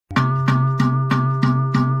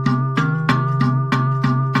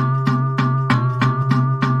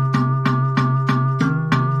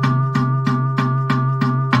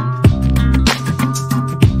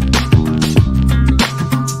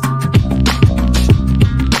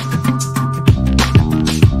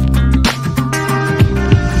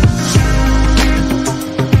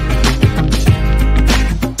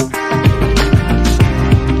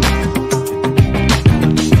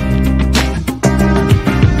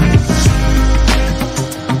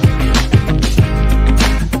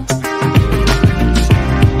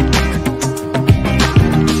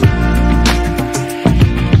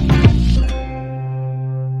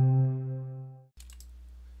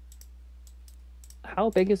how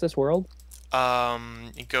big is this world?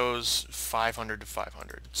 It goes 500 to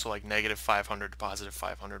 500. So like negative 500 to positive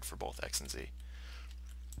 500 for both X and Z.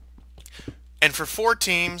 And for 4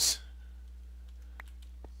 teams,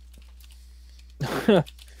 meh.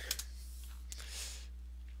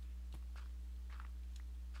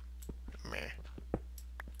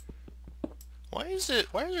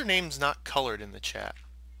 Why are their names not colored in the chat?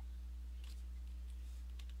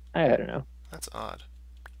 I don't know. That's odd.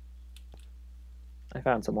 I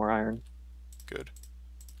found some more iron. Good.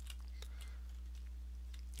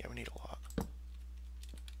 Yeah, we need a lot.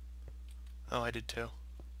 Oh, I did too.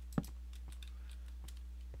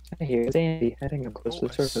 Here's Andy heading up close Oh, to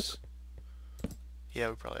the surface. Yeah,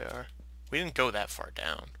 we probably are. We didn't go that far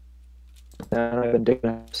down. And I've been digging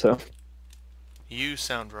up, so You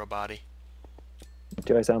sound robot-y.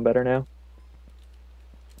 do I sound better now?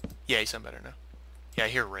 Yeah, you sound better now. Yeah, I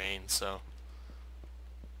hear rain, so...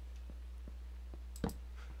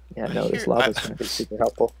 Yeah, no, this lava's going to be super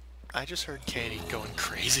helpful. I just heard Katie going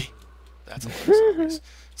crazy. That's a lot of zombies.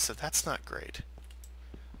 So that's not great.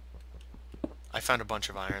 I found a bunch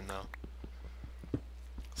of iron, though.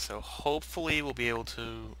 So hopefully we'll be able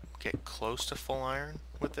to get close to full iron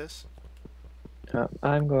with this.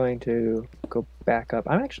 I'm going to go back up.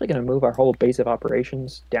 I'm actually going to move our whole base of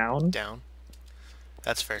operations down. Down.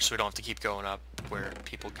 That's fair, so we don't have to keep going up where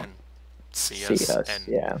people can see us and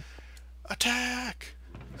yeah. Attack!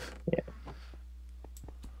 Yeah.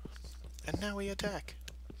 And now we attack.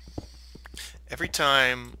 Every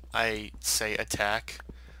time I say attack,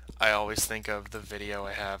 I always think of the video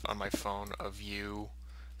I have on my phone of you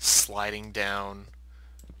sliding down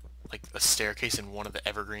like a staircase in one of the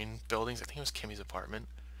Evergreen buildings. I think it was Kimmy's apartment.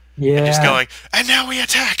 Yeah. And just going, and now we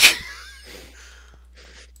attack!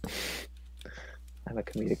 I'm a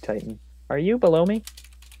comedic titan. Are you below me?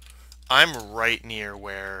 I'm right near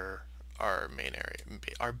where our main area,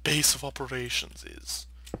 our base of operations is.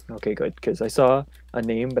 Okay, good, because I saw a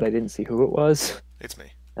name, but I didn't see who it was. It's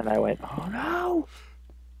me. And I went, oh no!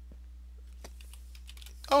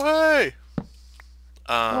 Oh, hey!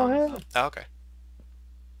 Oh, yeah. Okay.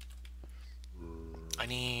 I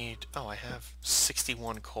need... Oh, I have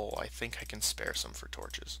 61 coal. I think I can spare some for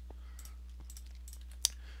torches.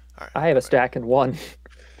 All right, I have a stack and one.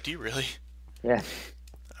 Do you really? Yeah.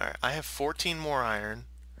 Alright, I have 14 more iron.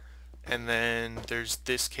 And then there's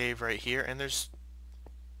this cave right here, and there's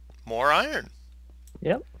more iron.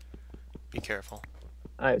 Yep. Be careful.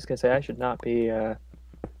 I was going to say, I should not be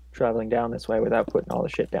traveling down this way without putting all the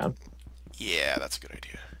shit down. Yeah, that's a good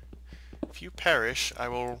idea. If you perish, I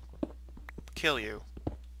will kill you.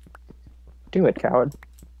 Do it, coward.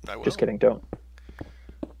 I will. Just kidding, don't.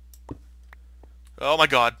 Oh my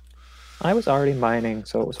god. I was already mining,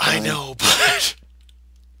 so it was fine. I know, but...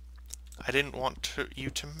 I didn't want you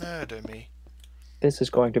to murder me. This is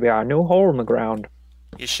going to be our new hole in the ground.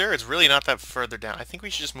 You sure? It's really not that further down. I think we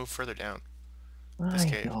should just move further down. This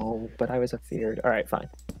cave. I know, but I was afeared. Alright, fine.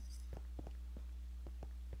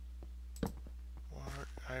 More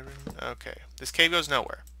iron. Okay. This cave goes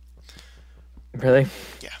nowhere. Really?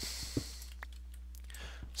 Yeah.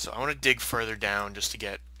 So I want to dig further down just to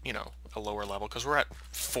get, you know, a lower level, because we're at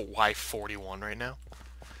Y41 right now.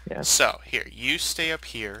 Yeah. So, here, you stay up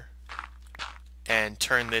here and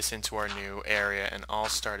turn this into our new area, and I'll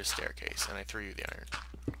start a staircase, and I threw you the iron.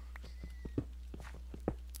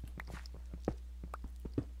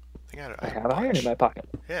 I have iron in my pocket.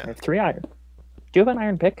 Yeah. I have 3 iron. Do you have an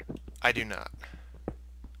iron pick? I do not.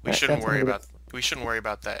 We Right, shouldn't worry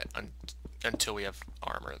about that until we have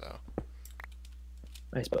armor, though.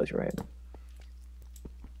 I suppose you're right.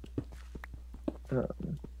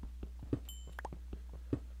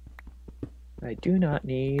 I do not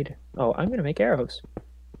need... Oh, I'm going to make arrows.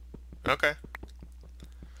 Okay.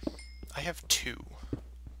 I have 2.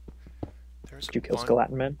 Did you kill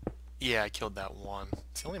Skeleton Man? Yeah, I killed that one.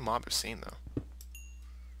 It's the only mob I've seen, though.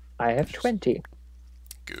 I have 20.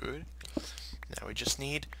 Good. Now we just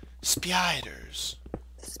need spiders.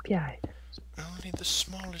 Spiders. I only need the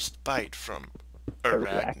smallest bite from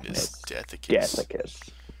Arachnus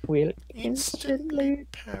Deathicus. Will instantly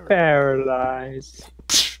paralyze.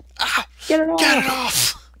 Ah! Get it off! Get it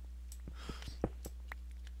off!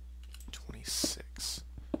 26.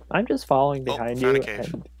 I'm just following behind you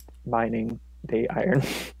cave. and mining the iron.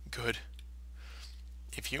 Good.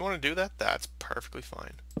 If you want to do that, that's perfectly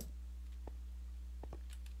fine.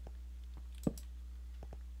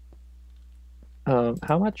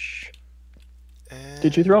 How much...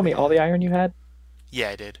 Did you throw me all the iron you had? Yeah,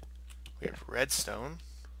 I did. We have redstone.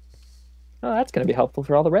 Oh, that's going to be helpful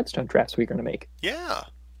for all the redstone traps we're going to make. Yeah.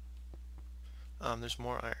 There's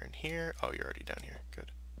more iron here. Oh, you're already down here.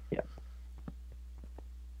 Good. Yeah.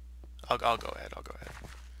 I'll go ahead. I'll go ahead.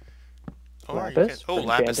 Oh, Lapis. oh, for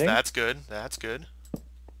lapis. enchanting. That's good. That's good.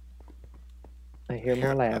 I hear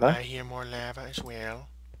more lava. I hear more lava as well.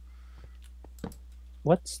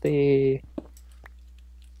 What's the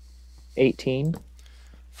 18?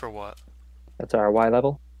 For what? That's our Y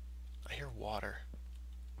level. I hear water.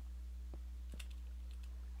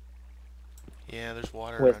 Yeah, there's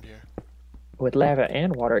water around here. With lava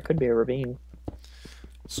and water, it could be a ravine.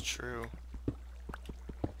 It's true.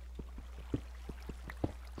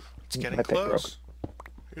 It's getting close.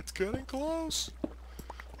 It's getting close.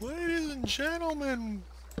 Ladies and gentlemen,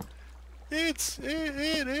 it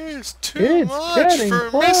is too much for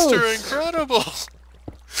Mr. Incredible.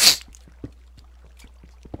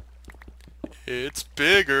 It's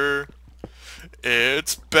bigger.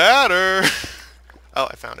 It's better. Oh,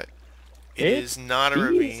 I found it. It is not a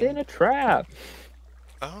ravine. It's in a trap.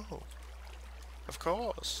 Oh, of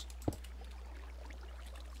course.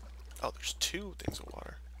 Oh, there's two things of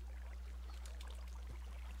water.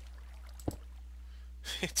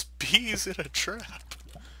 It's bees in a trap.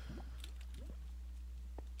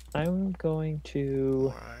 I'm going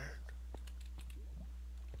to...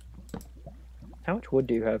 How much wood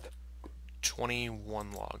do you have?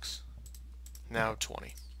 21 logs. Now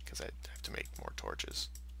 20, because I have to make more torches.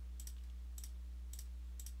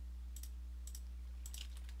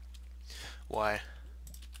 Why?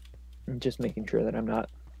 I'm just making sure that I'm not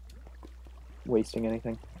wasting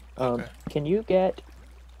anything. Okay. Can you get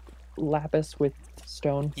lapis with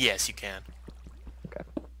stone? Yes, you can. Okay.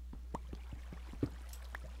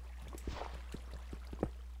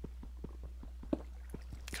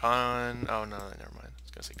 Oh no, never mind. I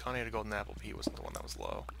was gonna say Con had a golden apple, but he wasn't the one that was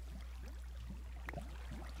low.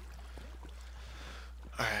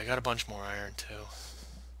 Alright, I got a bunch more iron too.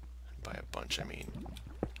 And by a bunch I mean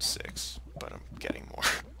 6, but I'm getting more.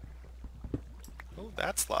 Oh,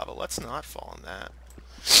 that's lava. Let's not fall in that.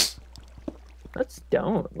 Let's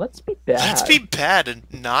be bad. Let's be bad and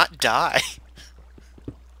not die.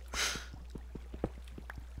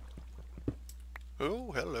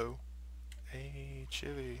 Oh, hello. Hey,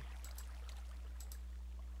 Chivy.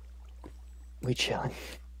 We chilling.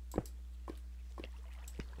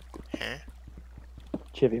 Huh?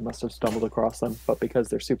 Chivy must have stumbled across them, but because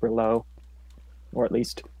they're super low, or at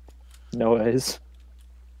least Noah is.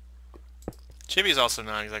 Chivy's also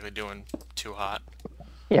not exactly doing too hot.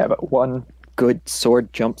 Yeah, but one good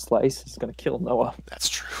sword jump slice is going to kill Noah. That's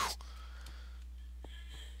true.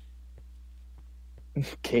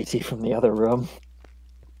 Katie from the other room.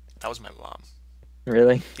 That was my mom.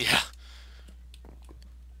 Really? Yeah.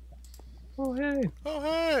 Oh, hey. Oh,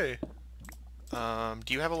 hey.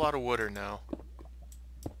 Do you have a lot of wood or no?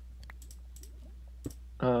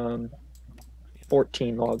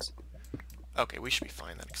 14 logs. Okay, we should be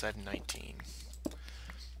fine then, because I have 19. I'm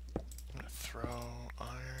gonna throw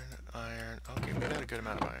iron. Okay, we got a good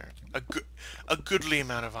amount of iron. A goodly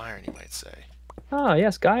amount of iron, you might say. Ah,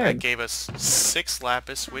 yes, iron. That gave us 6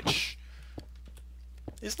 lapis, which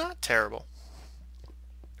is not terrible.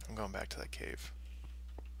 I'm going back to that cave.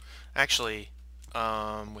 Actually,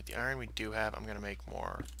 with the iron we do have, I'm gonna make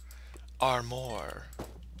more armor.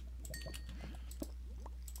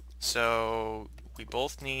 So we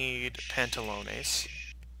both need pantalones.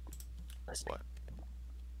 What?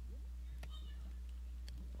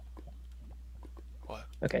 What?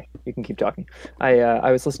 Okay, you can keep talking.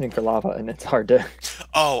 I was listening for lava, and it's hard to...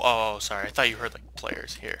 Oh, sorry. I thought you heard, like,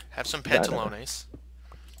 players. Here, have some pantalones.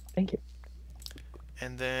 Thank you.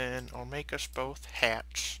 And then I'll make us both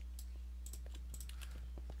hats.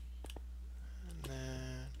 And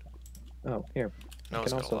then... Oh, here. No,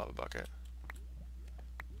 it's got a lava bucket.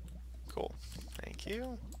 Cool. Thank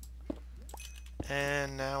you.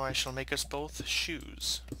 And now I shall make us both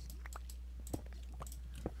shoes.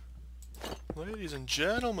 Ladies and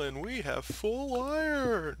gentlemen, we have full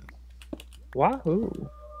iron! Wahoo!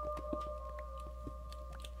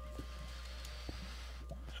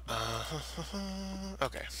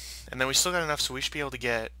 Okay. And then we still got enough, so we should be able to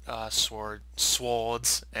get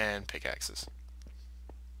swords and pickaxes.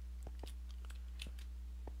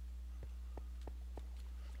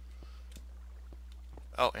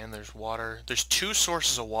 Oh, and there's water. There's 2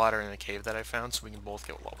 sources of water in the cave that I found, so we can both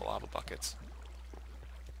get lava buckets.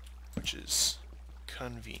 Which is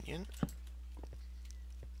convenient.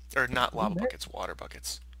 Or not lava buckets, water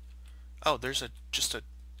buckets. Oh, there's just a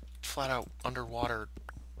flat-out underground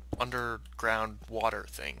water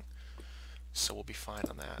thing. So we'll be fine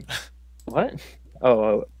on that. What?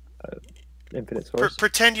 Oh, infinite source?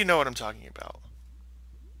 Pretend you know what I'm talking about.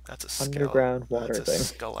 That's a underground water thing. That's a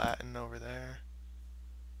skeleton over there.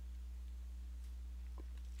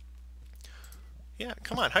 Yeah,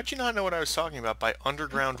 come on. How'd you not know what I was talking about by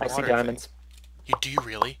underground I see water diamonds. thing? Do you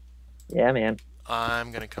really? Yeah, man.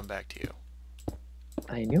 I'm gonna come back to you.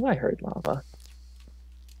 I knew I heard lava.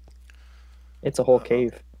 It's a whole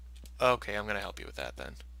cave. Okay, I'm gonna help you with that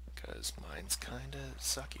then, because mine's kind of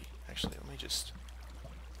sucky. Actually, let me just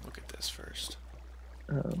look at this first.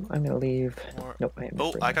 I'm gonna leave. More... Nope, I am Oh,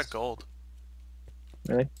 not bringing I got this. gold.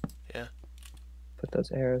 Really? Yeah. Put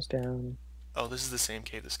those arrows down. Oh, this is the same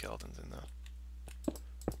cave the skeleton's in, though.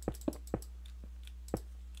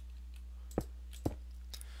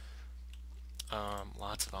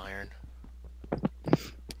 Lots of iron.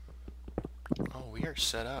 Oh, we are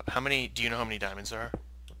set up. How many? Do you know how many diamonds there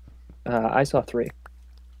are? I saw 3.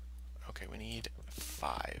 Okay, we need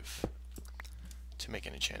 5 to make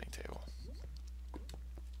an enchanting table.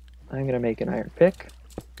 I'm gonna make an iron pick.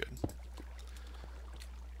 Good.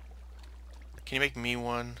 Can you make me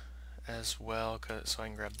one as well, so I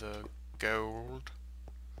can grab the gold?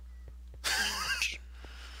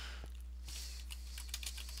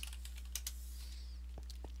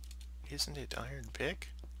 Isn't it iron pick?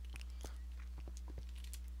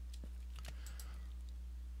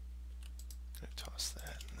 Gonna toss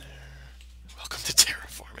that in there. Welcome to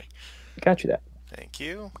terraforming. Got you that. Thank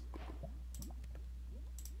you.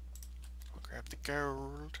 I'll grab the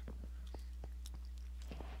gold.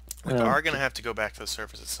 We are going to have to go back to the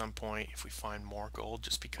surface at some point if we find more gold,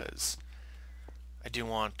 just because I do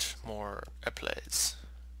want more applets.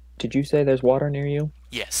 Did you say there's water near you?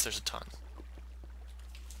 Yes, there's a ton.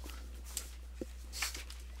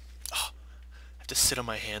 Oh, I have to sit on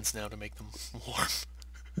my hands now to make them warm.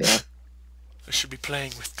 Yeah. I should be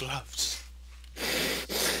playing with gloves.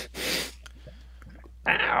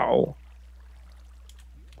 Ow.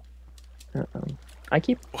 I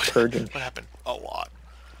keep purging. What happened? A lot.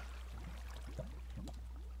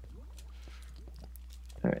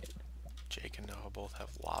 Alright. Jake and Noah both have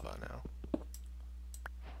lava now.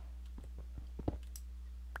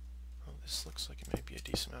 Oh, this looks like it may be a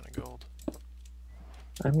decent amount of gold.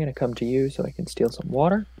 I'm gonna come to you so I can steal some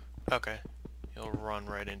water. Okay. You'll run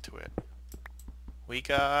right into it. We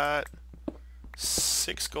got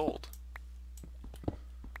 6 gold.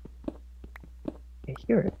 I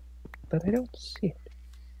hear it, but I don't see it.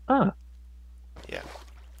 Ah. Yeah.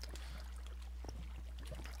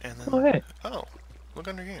 And then... Oh, hey. Oh, look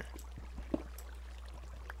under here.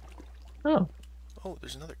 Oh. Oh,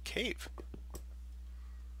 there's another cave.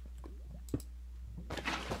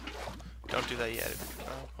 Don't do that yet.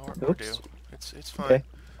 Or do. It's fine. Okay.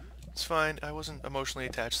 It's fine. I wasn't emotionally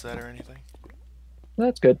attached to that or anything. Well,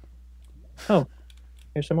 that's good. Oh.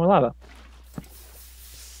 Here's some more lava.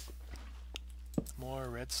 More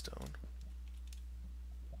redstone.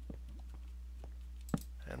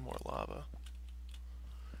 And more lava.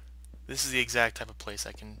 This is the exact type of place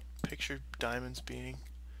I can picture diamonds being.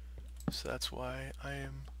 So that's why I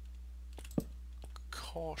am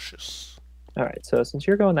cautious. Alright, so since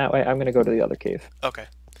you're going that way, I'm gonna go to the other cave. Okay.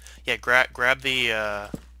 Yeah, grab the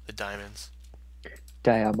diamonds.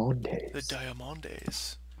 Diamondes. The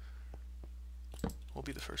diamondes. Will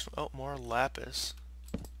be the first one. Oh, more lapis.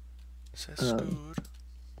 Says good.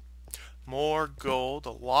 More gold.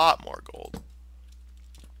 A lot more gold.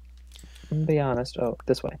 I'm gonna be honest. Oh,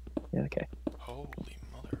 this way. Yeah, okay. Holy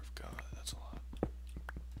mother of God, that's a lot.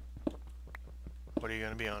 What are you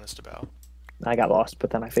going to be honest about? I got lost, but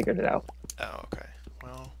then I figured it out. Oh, okay.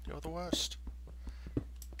 Well, you're the worst.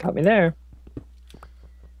 Got me there.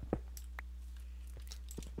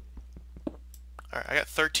 Alright, I got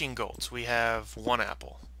 13 gold, so we have 1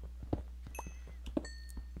 apple.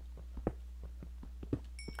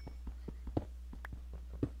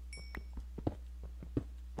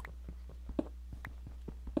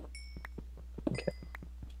 Okay.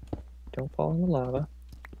 Don't fall in the lava.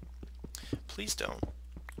 Please don't.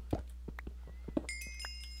 I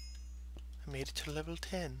made it to level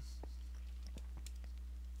 10.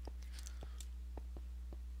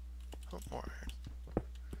 Oh, more iron.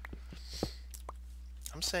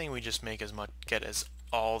 I'm saying we just make get as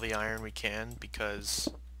all the iron we can, because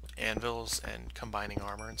anvils and combining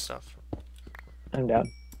armor and stuff. I'm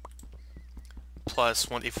down. Plus,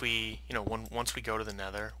 once we go to the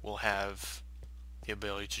Nether, we'll have the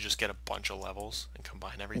ability to just get a bunch of levels and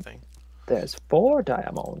combine everything. There's 4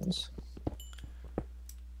 diamonds.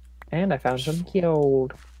 And I found some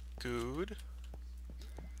gold. Good.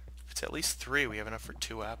 If it's at least 3, we have enough for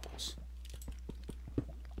 2 apples.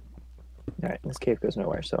 Alright, this cave goes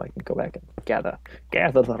nowhere, so I can go back and gather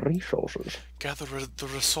the resources. Gather the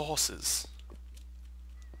resources.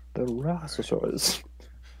 The resources.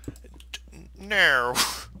 No.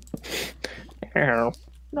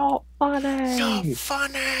 Not funny. Not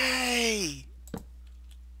funny.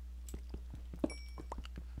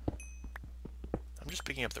 just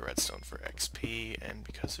picking up the redstone for XP, and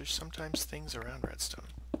because there's sometimes things around redstone.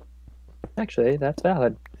 Actually, that's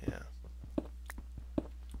valid. Yeah.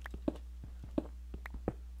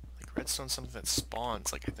 Like, redstone's something that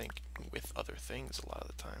spawns, like, I think, with other things a lot of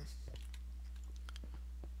the time.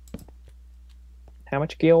 How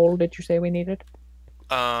much gold did you say we needed?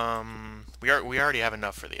 We already have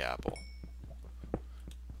enough for the apple.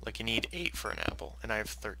 Like, you need 8 for an apple, and I have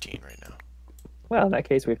 13 right now. Well, in that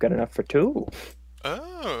case, we've got enough for 2.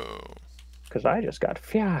 Oh. Because I just got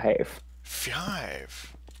 5.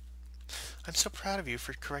 5. I'm so proud of you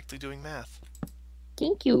for correctly doing math.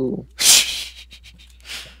 Thank you.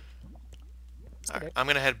 Alright, I'm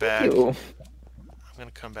gonna head back. Thank you. I'm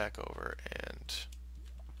gonna come back over and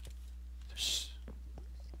this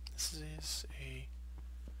is a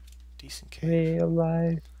decent cave. Real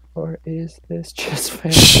life, or is this just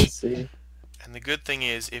fantasy? And the good thing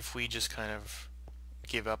is, if we just kind of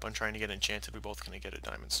give up on trying to get enchanted, we're both gonna get a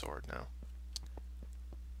diamond sword now.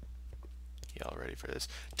 Y'all ready for this?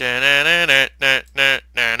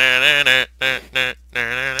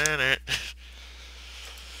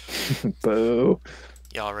 Boo.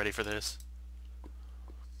 Y'all ready for this?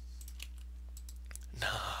 Nah,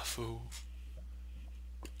 fool.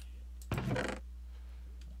 Alright.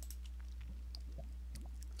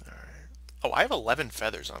 Oh, I have 11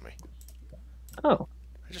 feathers on me. Oh.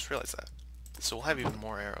 I just realized that. So we'll have even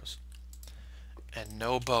more arrows. And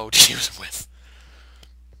no bow to use them with.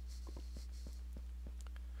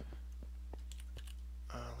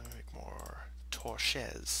 Let me make more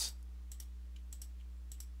torches.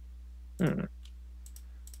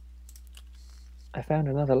 I found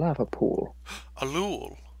another lava pool. A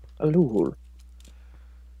lure. A lure.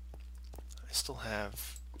 I still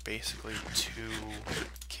have basically 2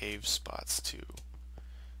 cave spots to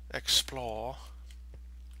explore.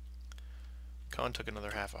 Colin took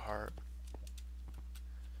another half a heart.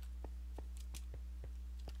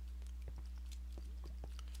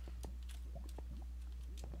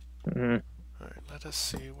 Alright, let us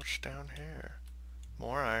see what's down here.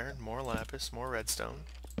 More iron, more lapis, more redstone.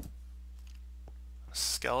 A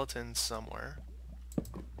skeleton somewhere.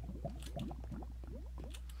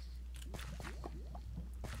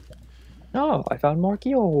 Oh, I found more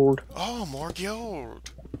gold. Oh, more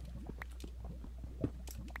gold!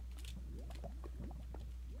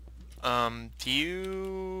 Do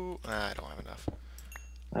you... I don't have enough.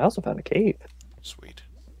 I also found a cave. Sweet.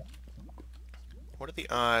 What are the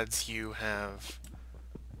odds you have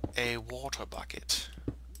a water bucket?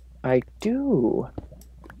 I do.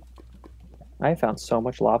 I found so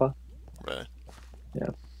much lava. Really? Yeah.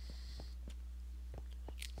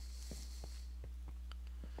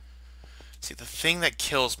 See, the thing that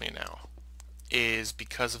kills me now is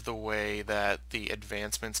because of the way that the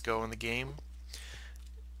advancements go in the game.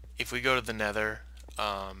 If we go to the Nether,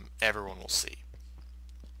 everyone will see.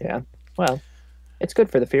 Yeah. Well, it's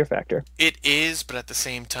good for the fear factor. It is, but at the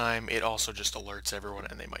same time, it also just alerts everyone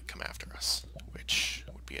and they might come after us, which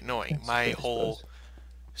would be annoying. My whole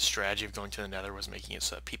strategy of going to the Nether was making it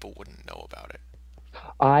so that people wouldn't know about it.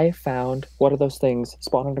 I found, what are those things?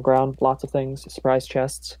 Spawn underground, lots of things, surprise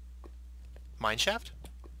chests. Mineshaft?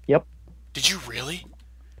 Yep. Did you really?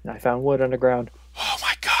 I found wood underground. Oh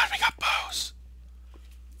my god, we got bows!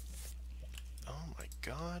 Oh my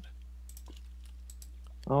god.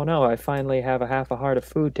 Oh no, I finally have a half a heart of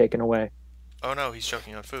food taken away. Oh no, he's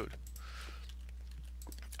choking on food.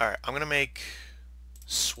 Alright, I'm gonna make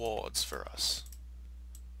swords for us.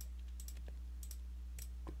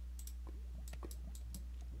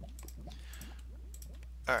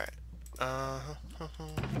 Alright. Put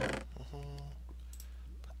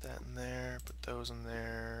that in there, put those in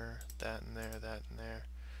there, that in there, that in there.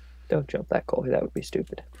 Don't jump that, Colby. That would be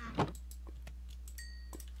stupid. Alright,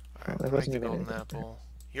 there make wasn't the even golden anything apple.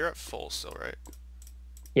 You're at full still, right?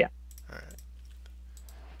 Yeah. Alright.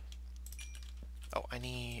 Oh,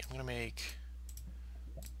 I'm gonna make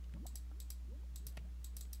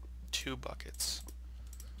 2 buckets.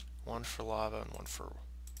 One for lava and one for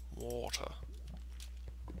water.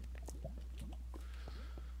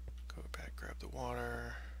 Go back, grab the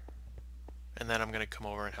water. And then I'm gonna come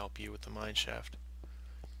over and help you with the mine shaft.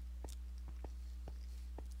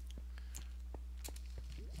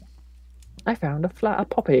 I found a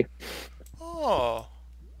poppy. Oh!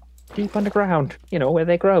 Deep underground. You know, where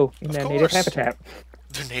they grow in their native habitat.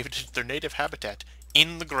 Their native habitat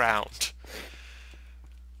in the ground.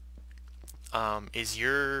 Is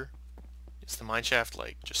the mine shaft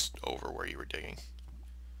like just over where you were digging?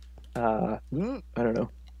 I don't know.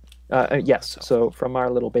 Yes, so from our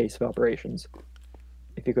little base of operations,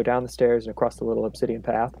 if you go down the stairs and across the little obsidian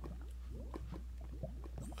path,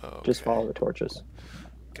 Just Okay. follow the torches.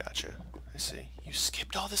 Gotcha. I see. You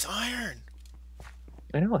skipped all this iron.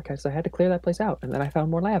 I know, because I had to clear that place out, and then I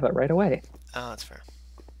found more lava right away. Oh, that's fair.